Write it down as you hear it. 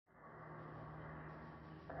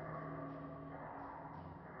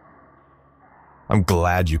I'm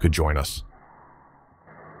glad you could join us.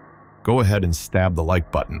 Go ahead and stab the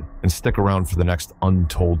like button and stick around for the next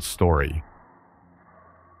untold story.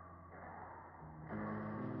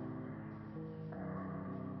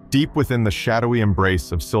 Deep within the shadowy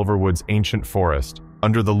embrace of Silverwood's ancient forest,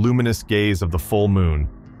 under the luminous gaze of the full moon,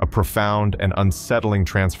 a profound and unsettling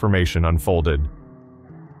transformation unfolded.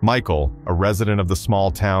 Michael, a resident of the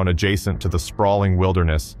small town adjacent to the sprawling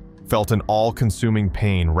wilderness, felt an all-consuming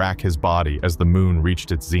pain rack his body as the moon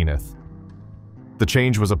reached its zenith. The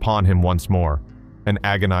change was upon him once more, an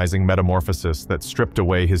agonizing metamorphosis that stripped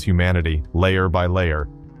away his humanity layer by layer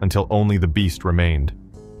until only the beast remained.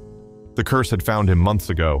 The curse had found him months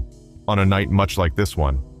ago, on a night much like this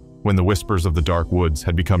one, when the whispers of the dark woods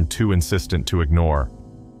had become too insistent to ignore.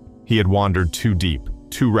 He had wandered too deep,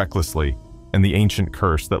 too recklessly, and the ancient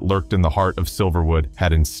curse that lurked in the heart of Silverwood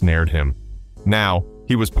had ensnared him. Now,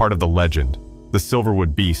 he was part of the legend, the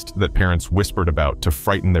Silverwood beast that parents whispered about to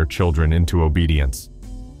frighten their children into obedience.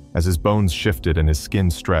 As his bones shifted and his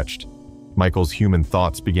skin stretched, Michael's human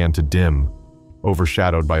thoughts began to dim,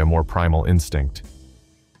 overshadowed by a more primal instinct.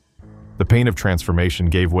 The pain of transformation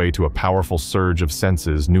gave way to a powerful surge of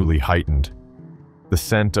senses newly heightened. The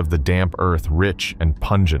scent of the damp earth rich and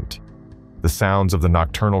pungent. The sounds of the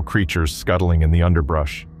nocturnal creatures scuttling in the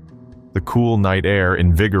underbrush. The cool night air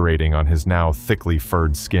invigorating on his now thickly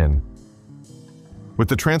furred skin. With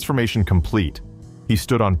the transformation complete, he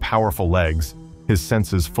stood on powerful legs, his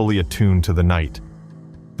senses fully attuned to the night.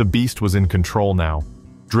 The beast was in control now,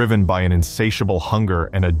 driven by an insatiable hunger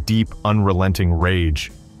and a deep, unrelenting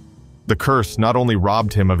rage. The curse not only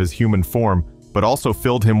robbed him of his human form, but also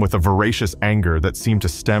filled him with a voracious anger that seemed to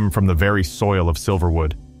stem from the very soil of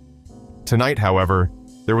Silverwood. Tonight, however,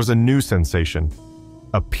 there was a new sensation,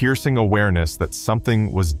 a piercing awareness that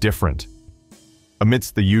something was different.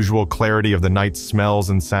 Amidst the usual clarity of the night's smells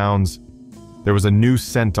and sounds, there was a new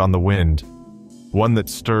scent on the wind, one that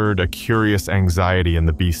stirred a curious anxiety in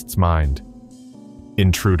the beast's mind.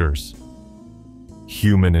 Intruders.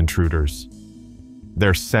 Human intruders.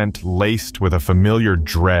 Their scent laced with a familiar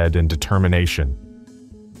dread and determination.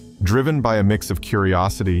 Driven by a mix of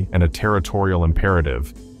curiosity and a territorial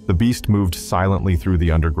imperative, the beast moved silently through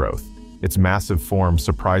the undergrowth, its massive form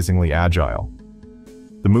surprisingly agile.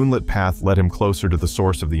 The moonlit path led him closer to the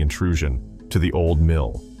source of the intrusion, to the old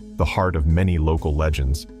mill, the heart of many local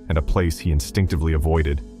legends, and a place he instinctively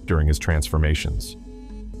avoided during his transformations.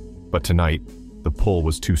 But tonight, the pull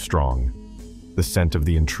was too strong. The scent of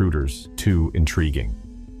the intruders too intriguing.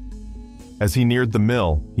 As he neared the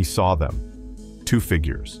mill, he saw them. Two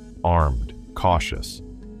figures, armed, cautious,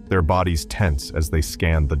 their bodies tense as they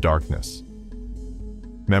scanned the darkness.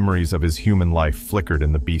 Memories of his human life flickered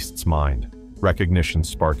in the beast's mind, recognition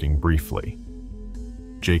sparking briefly.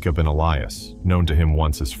 Jacob and Elias, known to him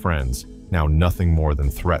once as friends, now nothing more than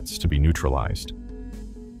threats to be neutralized.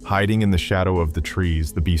 Hiding in the shadow of the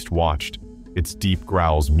trees, the beast watched, its deep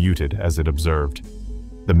growls muted as it observed.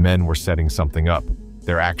 The men were setting something up,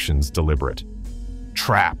 their actions deliberate.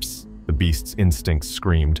 Traps, the beast's instincts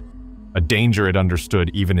screamed. A danger it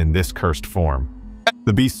understood even in this cursed form.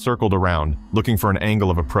 The beast circled around, looking for an angle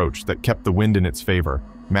of approach that kept the wind in its favor,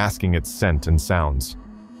 masking its scent and sounds.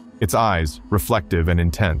 Its eyes, reflective and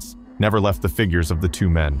intense, never left the figures of the two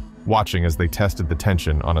men, watching as they tested the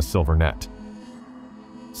tension on a silver net.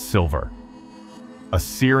 Silver. A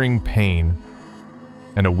searing pain,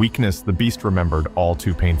 and a weakness the beast remembered all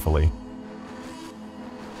too painfully.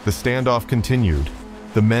 The standoff continued,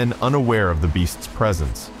 the men unaware of the beast's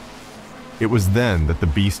presence. It was then that the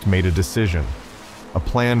beast made a decision. A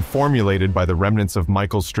plan formulated by the remnants of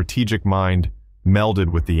Michael's strategic mind melded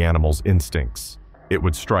with the animal's instincts. It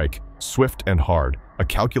would strike, swift and hard, a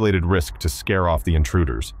calculated risk to scare off the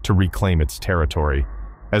intruders, to reclaim its territory.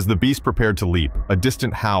 As the beast prepared to leap, a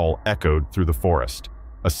distant howl echoed through the forest,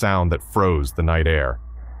 a sound that froze the night air.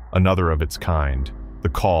 Another of its kind, the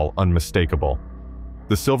call unmistakable.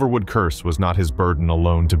 The Silverwood curse was not his burden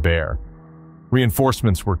alone to bear.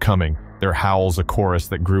 Reinforcements were coming, their howls a chorus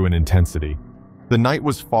that grew in intensity. The night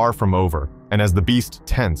was far from over, and as the beast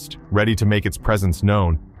tensed, ready to make its presence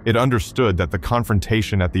known, it understood that the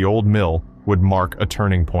confrontation at the old mill would mark a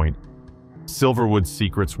turning point. Silverwood's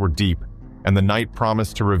secrets were deep, and the night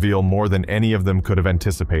promised to reveal more than any of them could have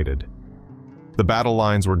anticipated. The battle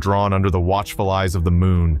lines were drawn under the watchful eyes of the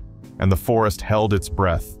moon, and the forest held its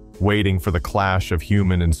breath, waiting for the clash of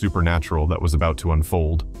human and supernatural that was about to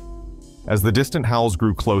unfold. As the distant howls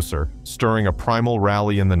grew closer, stirring a primal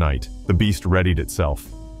rally in the night, the beast readied itself.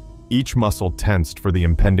 Each muscle tensed for the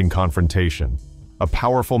impending confrontation, a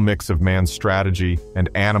powerful mix of man's strategy and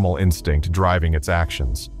animal instinct driving its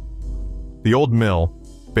actions. The old mill,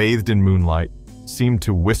 bathed in moonlight, seemed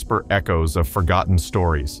to whisper echoes of forgotten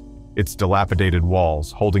stories, its dilapidated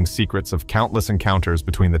walls holding secrets of countless encounters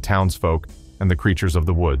between the townsfolk and the creatures of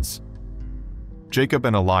the woods. Jacob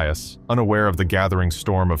and Elias, unaware of the gathering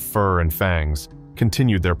storm of fur and fangs,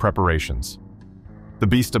 continued their preparations. The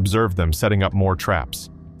beast observed them setting up more traps,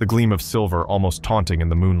 the gleam of silver almost taunting in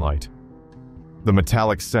the moonlight. The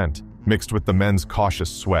metallic scent, mixed with the men's cautious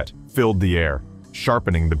sweat, filled the air,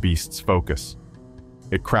 sharpening the beast's focus.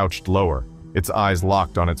 It crouched lower, its eyes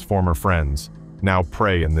locked on its former friends, now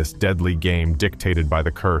prey in this deadly game dictated by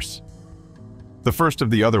the curse. The first of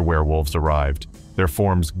the other werewolves arrived, their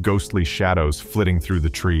forms ghostly shadows flitting through the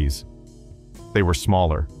trees. They were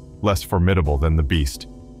smaller, less formidable than the beast,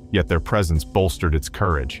 yet their presence bolstered its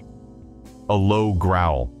courage. A low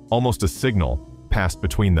growl, almost a signal, passed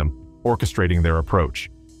between them, orchestrating their approach.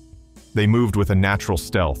 They moved with a natural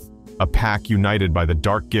stealth, a pack united by the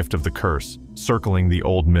dark gift of the curse, circling the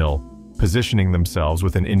old mill, positioning themselves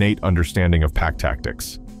with an innate understanding of pack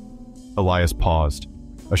tactics. Elias paused,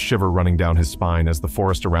 a shiver running down his spine as the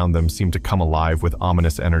forest around them seemed to come alive with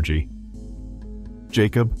ominous energy.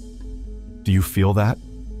 "Jacob, do you feel that?"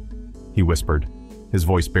 he whispered, his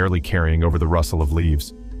voice barely carrying over the rustle of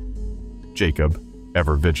leaves. Jacob,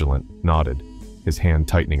 ever vigilant, nodded, his hand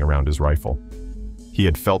tightening around his rifle. He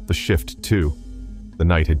had felt the shift too. The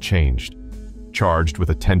night had changed, charged with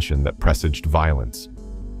a tension that presaged violence.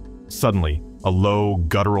 Suddenly, a low,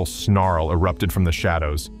 guttural snarl erupted from the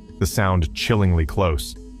shadows, the sound chillingly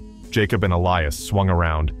close. Jacob and Elias swung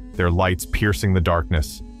around, their lights piercing the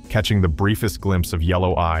darkness, catching the briefest glimpse of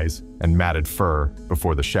yellow eyes and matted fur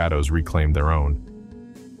before the shadows reclaimed their own.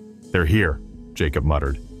 "They're here," Jacob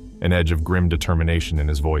muttered, an edge of grim determination in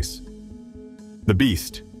his voice. The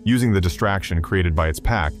beast, using the distraction created by its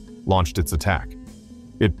pack, launched its attack.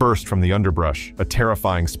 It burst from the underbrush, a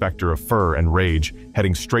terrifying specter of fur and rage,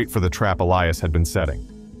 heading straight for the trap Elias had been setting.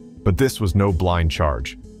 But this was no blind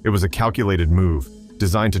charge. It was a calculated move,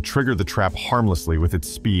 designed to trigger the trap harmlessly with its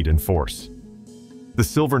speed and force. The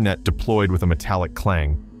silver net deployed with a metallic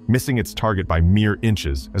clang, missing its target by mere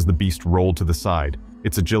inches as the beast rolled to the side,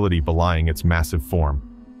 its agility belying its massive form.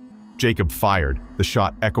 Jacob fired, the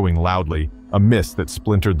shot echoing loudly, a miss that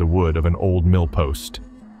splintered the wood of an old mill post.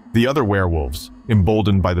 The other werewolves,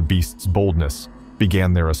 emboldened by the beast's boldness,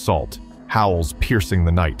 began their assault, howls piercing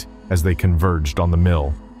the night as they converged on the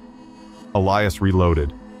mill. Elias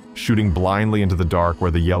reloaded, shooting blindly into the dark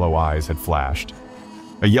where the yellow eyes had flashed.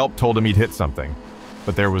 A yelp told him he'd hit something,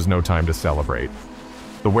 but there was no time to celebrate.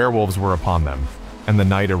 The werewolves were upon them, and the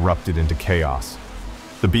night erupted into chaos.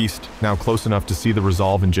 The beast, now close enough to see the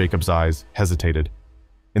resolve in Jacob's eyes, hesitated.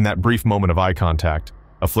 In that brief moment of eye contact,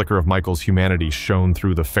 a flicker of Michael's humanity shone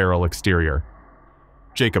through the feral exterior.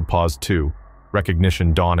 Jacob paused too,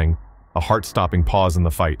 recognition dawning, a heart-stopping pause in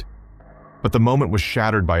the fight. But the moment was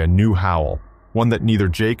shattered by a new howl, one that neither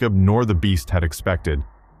Jacob nor the beast had expected.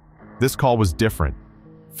 This call was different,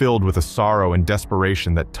 filled with a sorrow and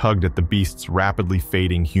desperation that tugged at the beast's rapidly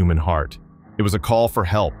fading human heart. It was a call for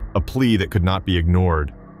help, a plea that could not be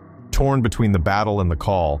ignored. Torn between the battle and the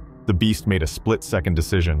call, the beast made a split-second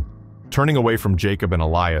decision. Turning away from Jacob and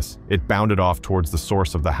Elias, it bounded off towards the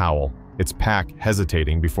source of the howl, its pack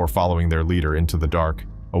hesitating before following their leader into the dark,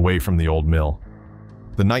 away from the old mill.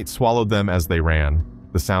 The night swallowed them as they ran,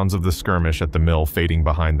 the sounds of the skirmish at the mill fading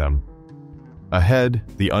behind them. Ahead,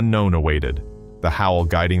 the unknown awaited, the howl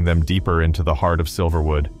guiding them deeper into the heart of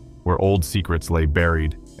Silverwood, where old secrets lay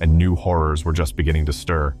buried and new horrors were just beginning to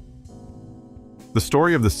stir. The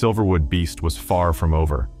story of the Silverwood beast was far from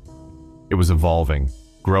over. It was evolving,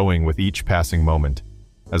 growing with each passing moment,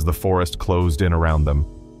 as the forest closed in around them,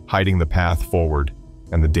 hiding the path forward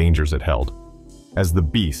and the dangers it held. As the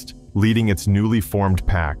beast, leading its newly formed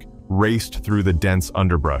pack, raced through the dense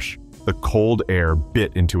underbrush, the cold air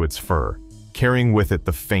bit into its fur, carrying with it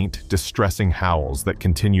the faint, distressing howls that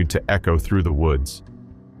continued to echo through the woods.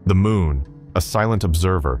 The moon, a silent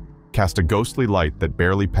observer, cast a ghostly light that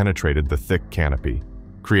barely penetrated the thick canopy,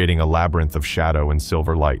 creating a labyrinth of shadow and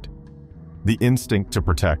silver light. The instinct to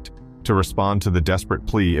protect, to respond to the desperate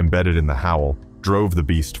plea embedded in the howl, drove the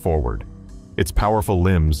beast forward. Its powerful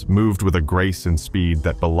limbs moved with a grace and speed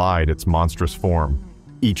that belied its monstrous form,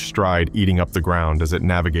 each stride eating up the ground as it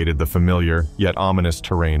navigated the familiar yet ominous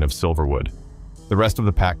terrain of Silverwood. The rest of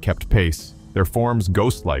the pack kept pace, their forms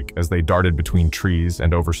ghost-like as they darted between trees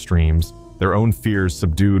and over streams, their own fears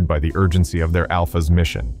subdued by the urgency of their alpha's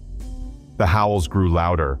mission. The howls grew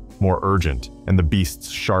louder, more urgent, and the beast's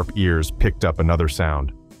sharp ears picked up another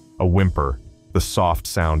sound, a whimper, the soft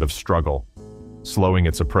sound of struggle. Slowing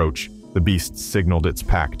its approach, the beast signaled its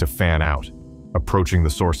pack to fan out, approaching the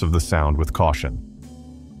source of the sound with caution.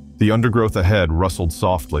 The undergrowth ahead rustled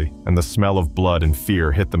softly, and the smell of blood and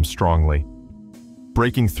fear hit them strongly.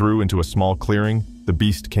 Breaking through into a small clearing, the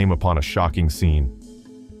beast came upon a shocking scene.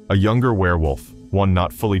 A younger werewolf, one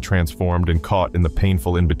not fully transformed and caught in the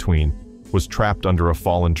painful in-between, was trapped under a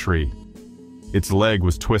fallen tree. Its leg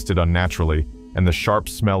was twisted unnaturally, and the sharp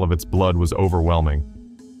smell of its blood was overwhelming.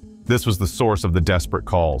 This was the source of the desperate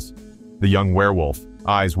calls. The young werewolf,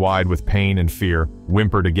 eyes wide with pain and fear,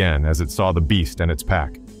 whimpered again as it saw the beast and its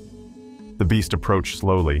pack. The beast approached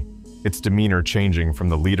slowly, its demeanor changing from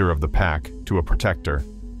the leader of the pack to a protector.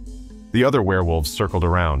 The other werewolves circled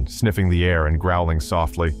around, sniffing the air and growling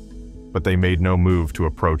softly, but they made no move to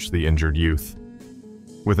approach the injured youth.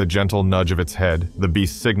 With a gentle nudge of its head, the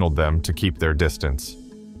beast signaled them to keep their distance.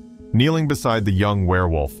 Kneeling beside the young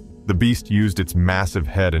werewolf, the beast used its massive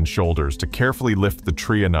head and shoulders to carefully lift the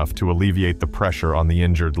tree enough to alleviate the pressure on the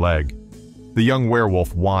injured leg. The young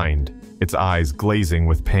werewolf whined, its eyes glazing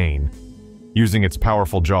with pain. Using its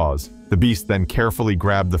powerful jaws, the beast then carefully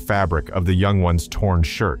grabbed the fabric of the young one's torn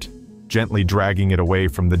shirt, gently dragging it away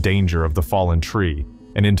from the danger of the fallen tree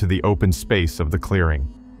and into the open space of the clearing.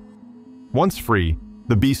 Once free,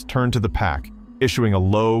 the beast turned to the pack, issuing a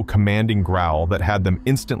low, commanding growl that had them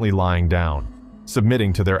instantly lying down,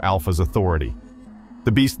 submitting to their alpha's authority.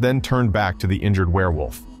 The beast then turned back to the injured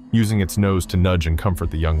werewolf, using its nose to nudge and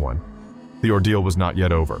comfort the young one. The ordeal was not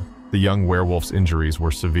yet over. The young werewolf's injuries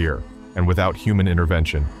were severe, and without human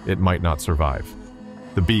intervention, it might not survive.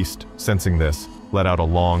 The beast, sensing this, let out a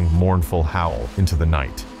long, mournful howl into the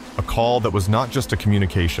night. A call that was not just a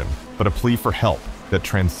communication, but a plea for help that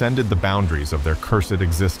transcended the boundaries of their cursed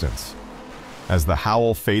existence. As the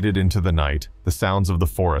howl faded into the night, the sounds of the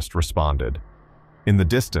forest responded. In the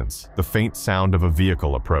distance, the faint sound of a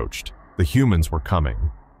vehicle approached. The humans were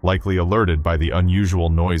coming, likely alerted by the unusual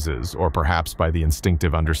noises or perhaps by the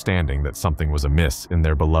instinctive understanding that something was amiss in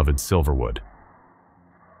their beloved Silverwood.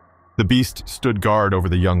 The beast stood guard over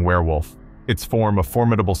the young werewolf, its form a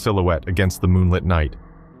formidable silhouette against the moonlit night.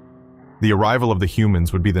 The arrival of the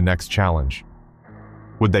humans would be the next challenge.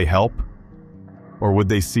 Would they help? Or would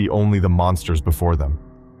they see only the monsters before them?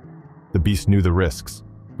 The beast knew the risks,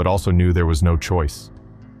 but also knew there was no choice.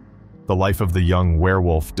 The life of the young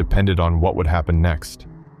werewolf depended on what would happen next.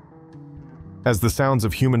 As the sounds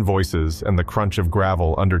of human voices and the crunch of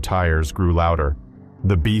gravel under tires grew louder,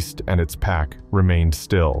 the beast and its pack remained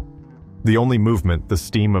still. The only movement, the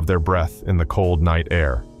steam of their breath in the cold night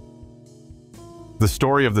air. The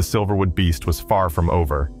story of the Silverwood beast was far from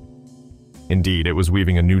over. Indeed, it was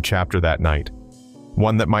weaving a new chapter that night,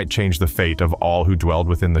 one that might change the fate of all who dwelled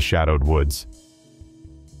within the shadowed woods.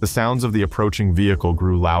 The sounds of the approaching vehicle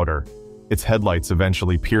grew louder, its headlights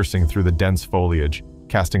eventually piercing through the dense foliage,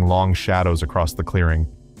 casting long shadows across the clearing.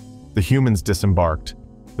 The humans disembarked,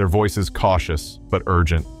 their voices cautious but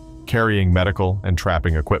urgent, carrying medical and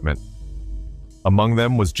trapping equipment. Among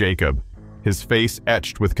them was Jacob, his face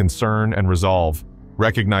etched with concern and resolve,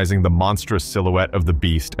 recognizing the monstrous silhouette of the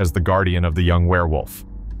beast as the guardian of the young werewolf.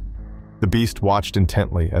 The beast watched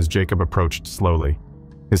intently as Jacob approached slowly,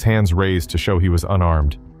 his hands raised to show he was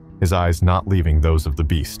unarmed, his eyes not leaving those of the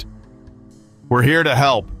beast. "We're here to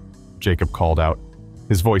help," Jacob called out,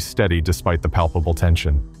 his voice steady despite the palpable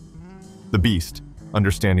tension. The beast,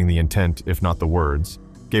 understanding the intent if not the words,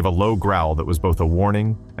 gave a low growl that was both a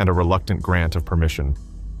warning and a reluctant grant of permission.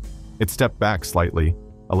 It stepped back slightly,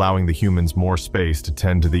 allowing the humans more space to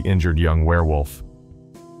tend to the injured young werewolf.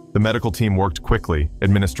 The medical team worked quickly,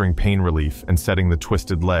 administering pain relief and setting the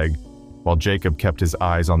twisted leg, while Jacob kept his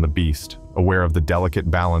eyes on the beast, aware of the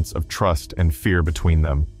delicate balance of trust and fear between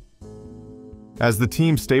them. As the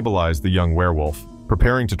team stabilized the young werewolf,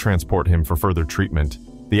 preparing to transport him for further treatment,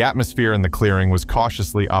 the atmosphere in the clearing was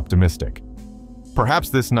cautiously optimistic. Perhaps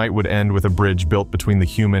this night would end with a bridge built between the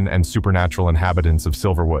human and supernatural inhabitants of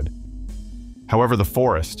Silverwood. However, the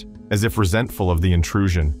forest, as if resentful of the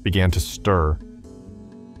intrusion, began to stir.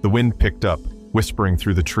 The wind picked up, whispering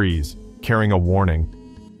through the trees, carrying a warning.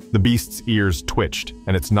 The beast's ears twitched,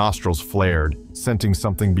 and its nostrils flared, scenting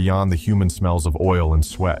something beyond the human smells of oil and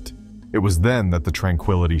sweat. It was then that the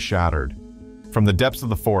tranquility shattered. From the depths of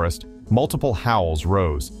the forest, multiple howls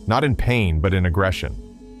rose, not in pain but in aggression.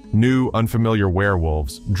 New, unfamiliar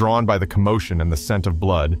werewolves, drawn by the commotion and the scent of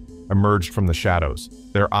blood, emerged from the shadows,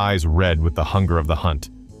 their eyes red with the hunger of the hunt.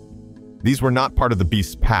 These were not part of the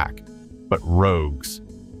beast's pack, but rogues,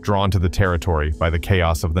 drawn to the territory by the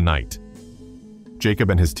chaos of the night. Jacob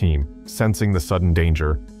and his team, sensing the sudden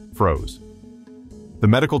danger, froze. The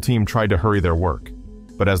medical team tried to hurry their work,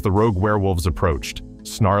 but as the rogue werewolves approached,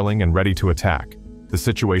 snarling and ready to attack, the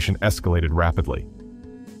situation escalated rapidly.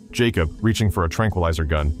 Jacob, reaching for a tranquilizer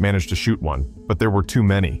gun, managed to shoot one, but there were too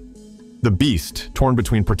many. The beast, torn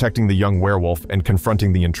between protecting the young werewolf and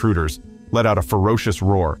confronting the intruders, let out a ferocious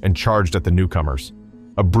roar and charged at the newcomers.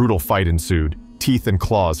 A brutal fight ensued, teeth and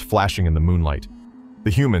claws flashing in the moonlight.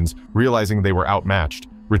 The humans, realizing they were outmatched,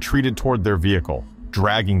 retreated toward their vehicle,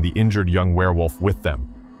 dragging the injured young werewolf with them.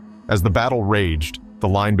 As the battle raged, the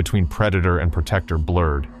line between predator and protector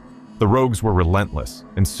blurred. The rogues were relentless,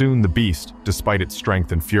 and soon the beast, despite its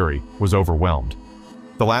strength and fury, was overwhelmed.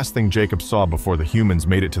 The last thing Jacob saw before the humans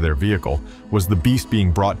made it to their vehicle was the beast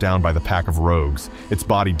being brought down by the pack of rogues, its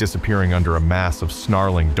body disappearing under a mass of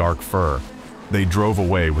snarling dark fur. They drove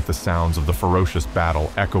away with the sounds of the ferocious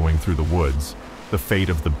battle echoing through the woods, the fate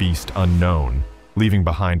of the beast unknown, leaving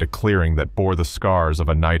behind a clearing that bore the scars of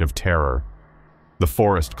a night of terror. The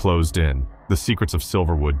forest closed in, the secrets of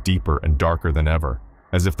Silverwood deeper and darker than ever,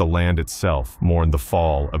 as if the land itself mourned the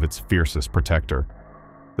fall of its fiercest protector.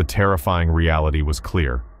 The terrifying reality was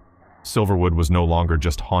clear. Silverwood was no longer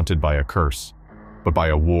just haunted by a curse, but by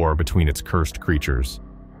a war between its cursed creatures,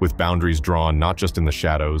 with boundaries drawn not just in the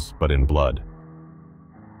shadows, but in blood.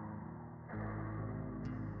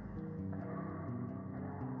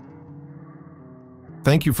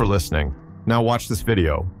 Thank you for listening. Now watch this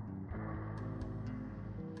video.